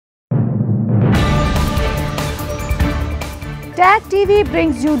Tag TV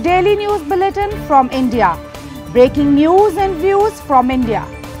brings you daily news bulletin from India. Breaking news and views from India.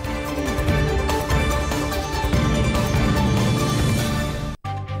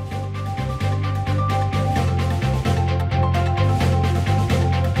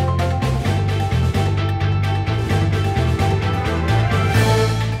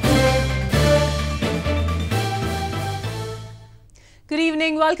 Good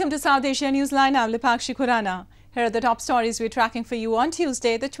evening. Welcome to South Asia Newsline. I'm Lipakshi Khurana. Here are the top stories we're tracking for you on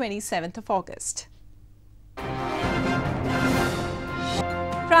Tuesday, the 27th of August. Prime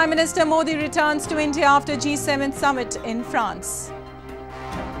Minister Modi returns to India after G7 summit in France.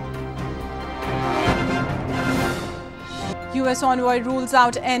 US envoy rules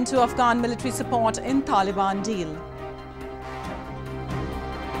out end to Afghan military support in Taliban deal.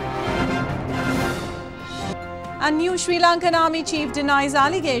 And new Sri Lankan army chief denies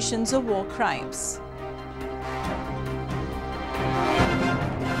allegations of war crimes.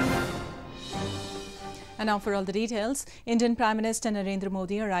 And now for all the details. Indian Prime Minister Narendra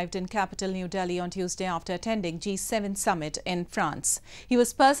Modi arrived in capital New Delhi on Tuesday after attending G7 summit in France. He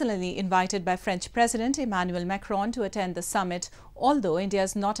was personally invited by French President Emmanuel Macron to attend the summit, although India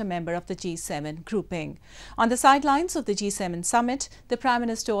is not a member of the G7 grouping. On the sidelines of the G7 summit, the Prime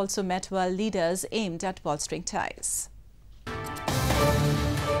Minister also met world leaders aimed at bolstering ties.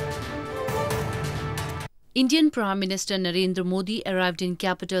 Indian Prime Minister Narendra Modi arrived in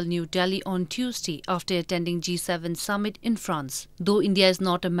capital New Delhi on Tuesday after attending G7 summit in France. Though India is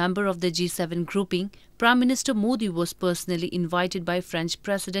not a member of the G7 grouping, Prime Minister Modi was personally invited by French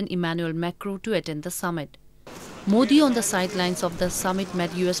President Emmanuel Macron to attend the summit. Modi on the sidelines of the summit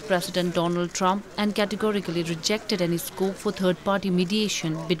met US President Donald Trump and categorically rejected any scope for third-party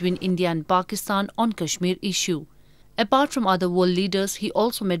mediation between India and Pakistan on Kashmir issue. Apart from other world leaders, he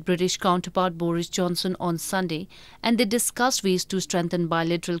also met British counterpart Boris Johnson on Sunday, and they discussed ways to strengthen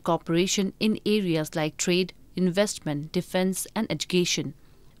bilateral cooperation in areas like trade, investment, defence and education.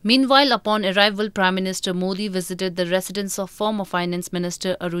 Meanwhile, upon arrival, Prime Minister Modi visited the residence of former Finance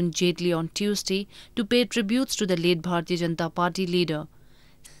Minister Arun Jaitley on Tuesday to pay tributes to the late Bharatiya Janata Party leader.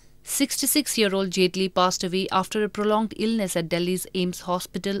 66-year-old Jaitley passed away after a prolonged illness at Delhi's AIIMS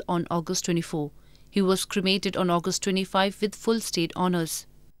hospital on August 24. He was cremated on August 25 with full state honours.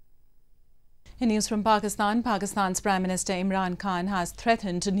 In news from Pakistan, Pakistan's Prime Minister Imran Khan has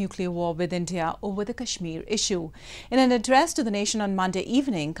threatened a nuclear war with India over the Kashmir issue. In an address to the nation on Monday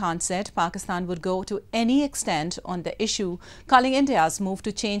evening, Khan said Pakistan would go to any extent on the issue, calling India's move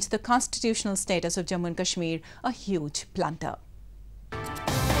to change the constitutional status of Jammu and Kashmir a huge blunder.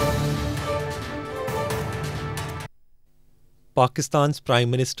 Pakistan's Prime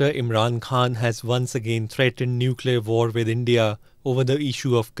Minister Imran Khan has once again threatened nuclear war with India over the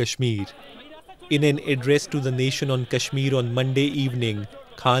issue of Kashmir. In an address to the nation on Kashmir on Monday evening,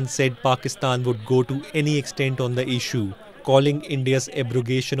 Khan said Pakistan would go to any extent on the issue, calling India's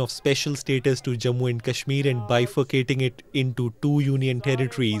abrogation of special status to Jammu and Kashmir and bifurcating it into two union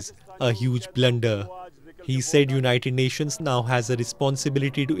territories a huge blunder. He said United Nations now has a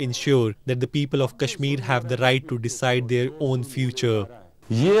responsibility to ensure that the people of Kashmir have the right to decide their own future.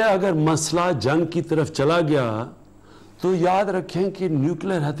 ये अगर मसला जंग की तरफ चला गया तो याद रखें कि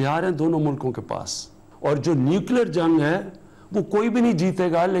न्यूक्लियर हथियार हैं दोनों मुल्कों के पास और जो न्यूक्लियर जंग है वो कोई भी नहीं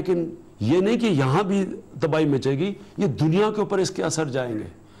जीतेगा लेकिन ये नहीं कि यहाँ भी तबाही मचेगी ये दुनिया के ऊपर इसके असर जाएंगे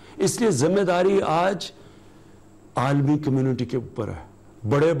इसलिए जिम्मेदारी आज आलमी कम्युनिटी के ऊपर है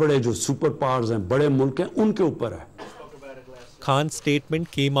बड़े-बड़े जो सुपर पावर्स हैं बड़े मुल्क हैं उनके ऊपर है Khan's statement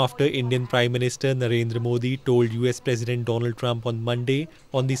came after Indian Prime Minister Narendra Modi told US President Donald Trump on Monday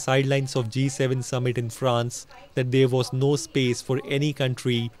on the sidelines of G7 summit in France that there was no space for any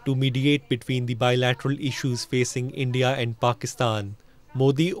country to mediate between the bilateral issues facing India and Pakistan.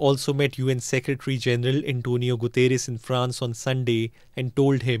 Modi also met UN Secretary General Antonio Guterres in France on Sunday and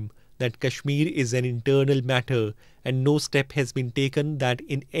told him that Kashmir is an internal matter and no step has been taken that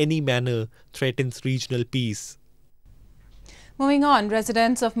in any manner threatens regional peace. Moving on,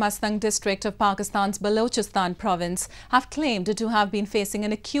 residents of Mustang district of Pakistan's Balochistan province have claimed to have been facing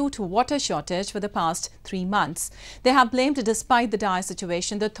an acute water shortage for the past 3 months. They have blamed, despite the dire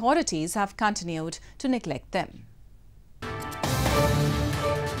situation, the authorities have continued to neglect them.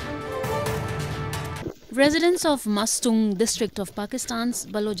 Residents of Mustang district of Pakistan's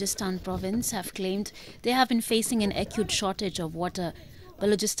Balochistan province have claimed they have been facing an acute shortage of water.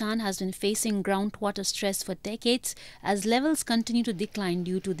 Balochistan has been facing groundwater stress for decades as levels continue to decline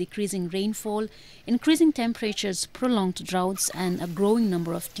due to decreasing rainfall, increasing temperatures, prolonged droughts and a growing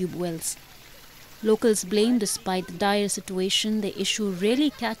number of tube wells. Locals blame despite the dire situation, the issue rarely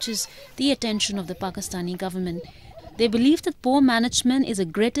catches the attention of the Pakistani government. They believe that poor management is a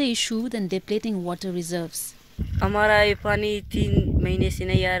greater issue than depleting water reserves. हमारा ये पानी 3 महीने से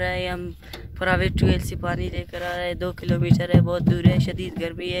नहीं आ रहा है। हम private well से पानी लेकर आ रहे हैं। 2 किलोमीटर है, बहुत दूर है, शदीद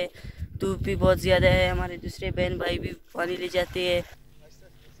गर्मी है, धूप भी बहुत ज़्यादा है। हमारे दूसरे बहन भाई भी पानी ले जाते हैं।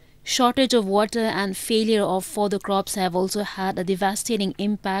 Shortage of water and failure of further crops have also had a devastating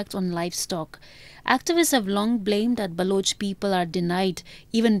impact on livestock. Activists have long blamed that Baloch people are denied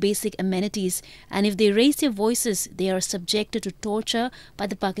even basic amenities, and if they raise their voices, they are subjected to torture by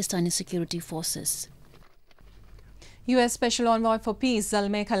the Pakistani security forces. U.S. Special Envoy for Peace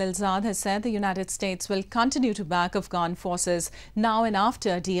Zalmay Khalilzad has said the United States will continue to back Afghan forces now and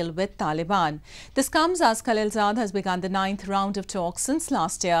after a deal with Taliban. This comes as Khalilzad has begun the 9th round of talks since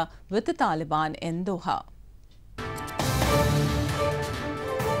last year with the Taliban in Doha.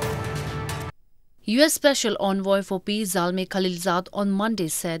 U.S. Special Envoy for Peace Zalmay Khalilzad on Monday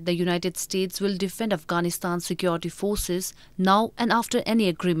said the United States will defend Afghanistan's security forces now and after any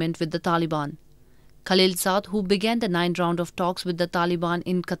agreement with the Taliban. Khalilzad, who began the 9th round of talks with the Taliban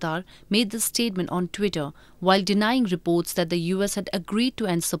in Qatar, made this statement on Twitter while denying reports that the US had agreed to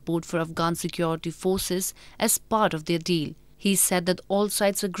end support for Afghan security forces as part of their deal. He said that all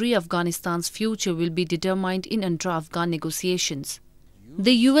sides agree Afghanistan's future will be determined in intra-Afghan negotiations.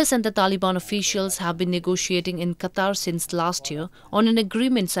 The US and the Taliban officials have been negotiating in Qatar since last year on an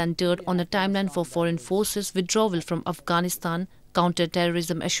agreement centered on a timeline for foreign forces withdrawal from Afghanistan,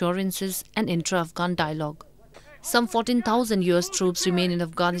 counter-terrorism assurances and intra-Afghan dialogue. Some 14,000 US troops remain in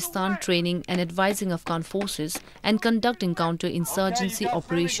Afghanistan training and advising Afghan forces and conducting counter-insurgency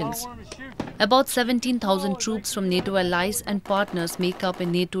operations. About 17,000 troops from NATO allies and partners make up a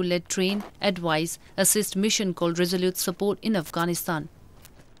NATO-led train, advise, assist mission called Resolute Support in Afghanistan.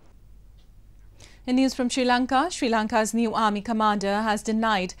 In news from Sri Lanka, Sri Lanka's new army commander has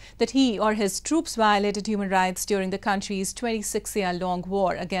denied that he or his troops violated human rights during the country's 26-year-long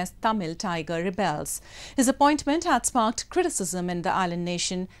war against Tamil Tiger rebels. His appointment had sparked criticism in the island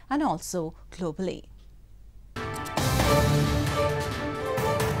nation and also globally.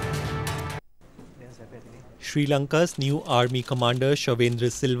 Sri Lanka's new army commander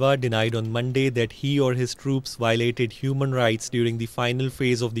Shavendra Silva denied on Monday that he or his troops violated human rights during the final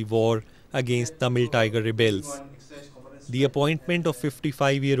phase of the war against Tamil Tiger rebels. The appointment of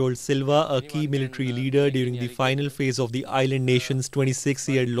 55-year-old Silva, a key military leader during the final phase of the island nation's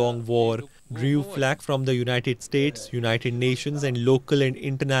 26-year-long war, drew flack from the United States, United Nations and local and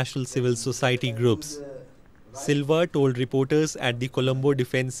international civil society groups. Silva told reporters at the Colombo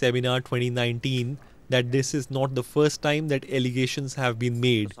Defence Seminar 2019 that this is not the first time that allegations have been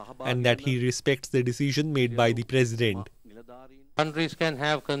made and that he respects the decision made by the president. Countries can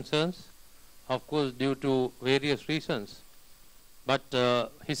have concerns, of course, due to various reasons. But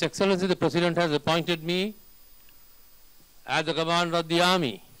His Excellency the President has appointed me as the commander of the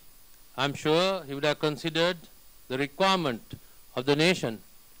army. I'm sure he would have considered the requirement of the nation.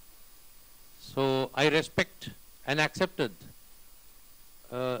 So I respect and accepted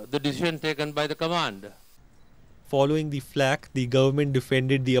the decision taken by the command. Following the flack, the government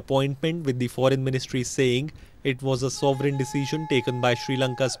defended the appointment with the foreign ministry saying it was a sovereign decision taken by Sri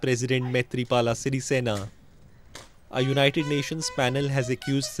Lanka's President Maithripala Sirisena. A United Nations panel has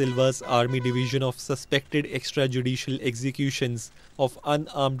accused Silva's army division of suspected extrajudicial executions of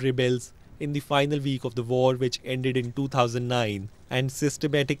unarmed rebels in the final week of the war, which ended in 2009, and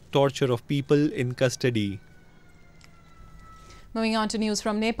systematic torture of people in custody. Moving on to news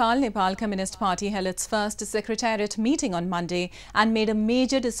from Nepal, Nepal Communist Party held its first secretariat meeting on Monday and made a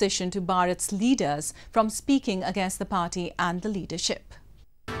major decision to bar its leaders from speaking against the party and the leadership.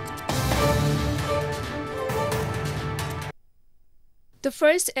 The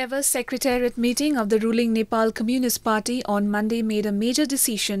first ever secretariat meeting of the ruling Nepal Communist Party on Monday made a major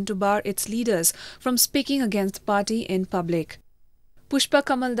decision to bar its leaders from speaking against the party in public. Pushpa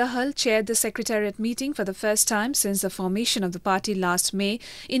Kamal Dahal chaired the secretariat meeting for the first time since the formation of the party last May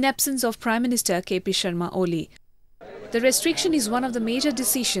in absence of Prime Minister KP Sharma Oli. The restriction is one of the major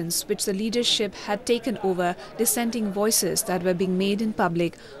decisions which the leadership had taken over dissenting voices that were being made in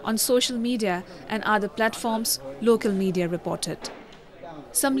public on social media and other platforms, local media reported.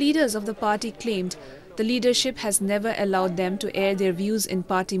 Some leaders of the party claimed the leadership has never allowed them to air their views in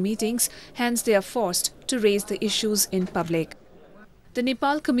party meetings, hence they are forced to raise the issues in public. The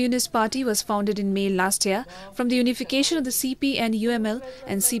Nepal Communist Party was founded in May last year from the unification of the CPN UML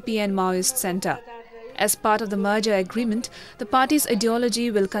and CPN Maoist Centre. As part of the merger agreement, the party's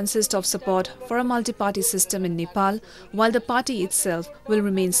ideology will consist of support for a multi-party system in Nepal, while the party itself will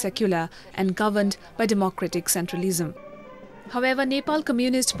remain secular and governed by democratic centralism. However, Nepal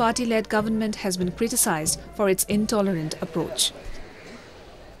Communist Party-led government has been criticized for its intolerant approach.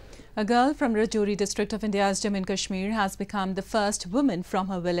 A girl from Rajouri district of India's Jammu and Kashmir has become the first woman from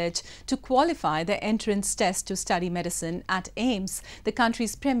her village to qualify the entrance test to study medicine at AIIMS, the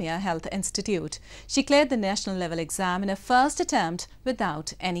country's premier health institute. She cleared the national level exam in her first attempt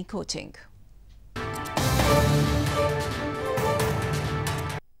without any coaching.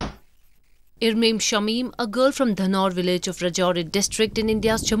 Irmim Shamim, a girl from Dhanor village of Rajouri district in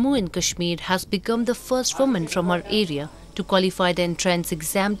India's Jammu and Kashmir, has become the first woman from her area to qualify the entrance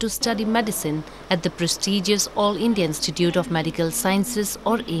exam to study medicine at the prestigious All India Institute of Medical Sciences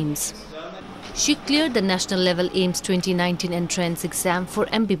or AIIMS. She cleared the national level AIIMS 2019 entrance exam for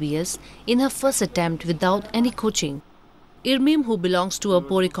MBBS in her first attempt without any coaching. Irmim, who belongs to a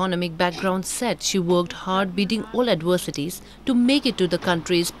poor economic background, said she worked hard beating all adversities to make it to the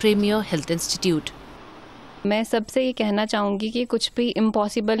country's premier health institute. मैं सबसे ये कहना चाहूँगी कि कुछ भी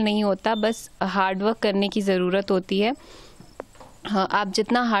impossible नहीं होता, बस हार्ड वर्क करने की ज़रूरत होती है. हाँ, आप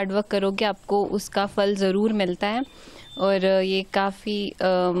जितना हार्ड वर्क करोगे आपको उसका फल ज़रूर मिलता है और ये काफ़ी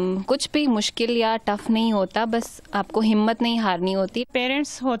कुछ भी मुश्किल या टफ नहीं होता, बस आपको हिम्मत नहीं हारनी होती.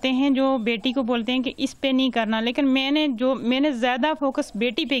 पेरेंट्स होते हैं जो बेटी को बोलते हैं कि इस पे नहीं करना, लेकिन मैंने ज़्यादा फोकस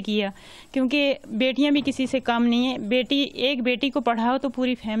बेटी पे किया क्योंकि बेटियां भी किसी से कम नहीं है. एक बेटी को पढ़ाओ तो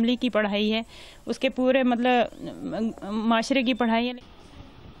पूरी फैमिली की पढ़ाई है, उसके पूरे मतलब माशरे की पढ़ाई है.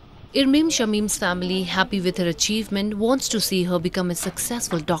 Irmim Shamim's family, happy with her achievement, wants to see her become a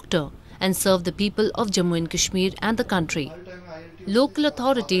successful doctor and serve the people of Jammu and Kashmir and the country. Local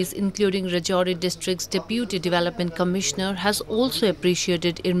authorities, including Rajouri District's Deputy Development Commissioner, has also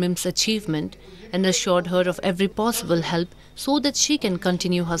appreciated Irmim's achievement and assured her of every possible help so that she can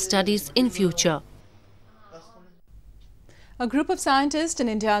continue her studies in future. A group of scientists in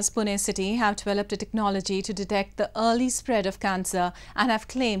India's Pune city have developed a technology to detect the early spread of cancer and have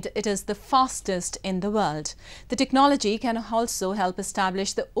claimed it is the fastest in the world. The technology can also help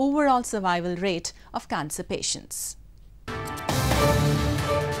establish the overall survival rate of cancer patients.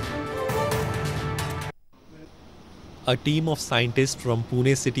 A team of scientists from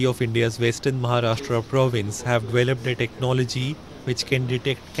Pune city of India's western Maharashtra province have developed a technology which can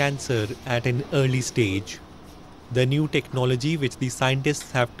detect cancer at an early stage. The new technology, which the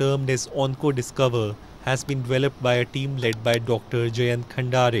scientists have termed as OncoDiscover, has been developed by a team led by Dr. Jayant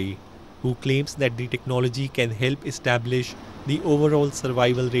Khandare, who claims that the technology can help establish the overall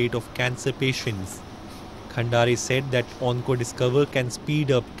survival rate of cancer patients. Khandare said that OncoDiscover can speed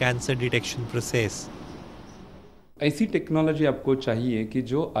up cancer detection process. ऐसी technology आपको चाहिए कि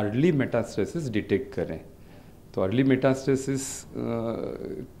जो early metastasis detect करें. तो early metastasis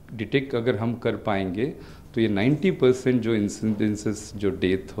detect अगर हम कर पाएंगे तो ये 90% जो इंसिडेंसेस जो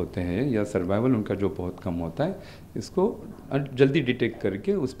डेथ होते हैं या सर्वाइवल उनका जो बहुत कम होता है, इसको जल्दी डिटेक्ट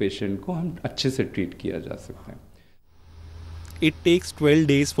करके उस पेशेंट को हम अच्छे से ट्रीट किया जा सकता है. It takes 12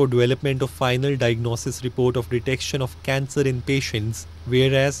 days for development of final diagnosis report of detection of cancer in patients,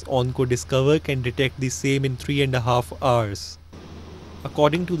 whereas OncoDiscover can detect the same in 3.5 hours.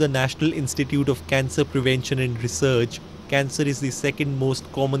 According to the National Institute of Cancer Prevention and Research, cancer is the second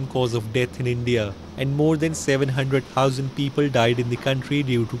most common cause of death in India, and more than 700,000 people died in the country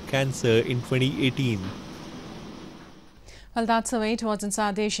due to cancer in 2018. Well, that's the way towards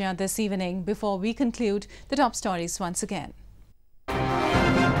Inside Asia this evening. Before we conclude, the top stories once again.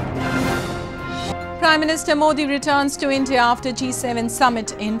 Prime Minister Modi returns to India after G7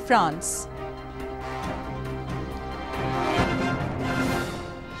 summit in France.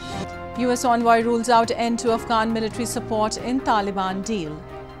 US envoy rules out end to Afghan military support in Taliban deal.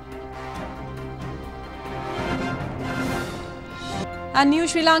 And new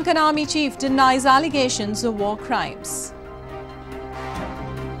Sri Lankan army chief denies allegations of war crimes.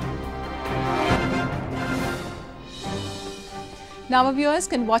 Now our viewers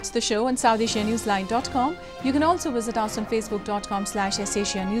can watch the show on SouthAsiaNewsline.com. You can also visit us on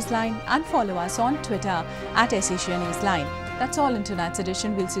Facebook.com/SAsiaNewsline and follow us on Twitter @SAsiaNewsline. That's all in tonight's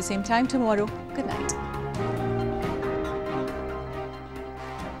edition. We'll see you same time tomorrow. Good night.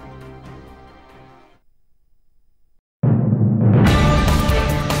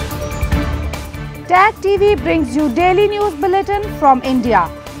 TAG TV brings you daily news bulletin from India.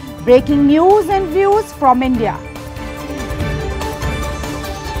 Breaking news and views from India.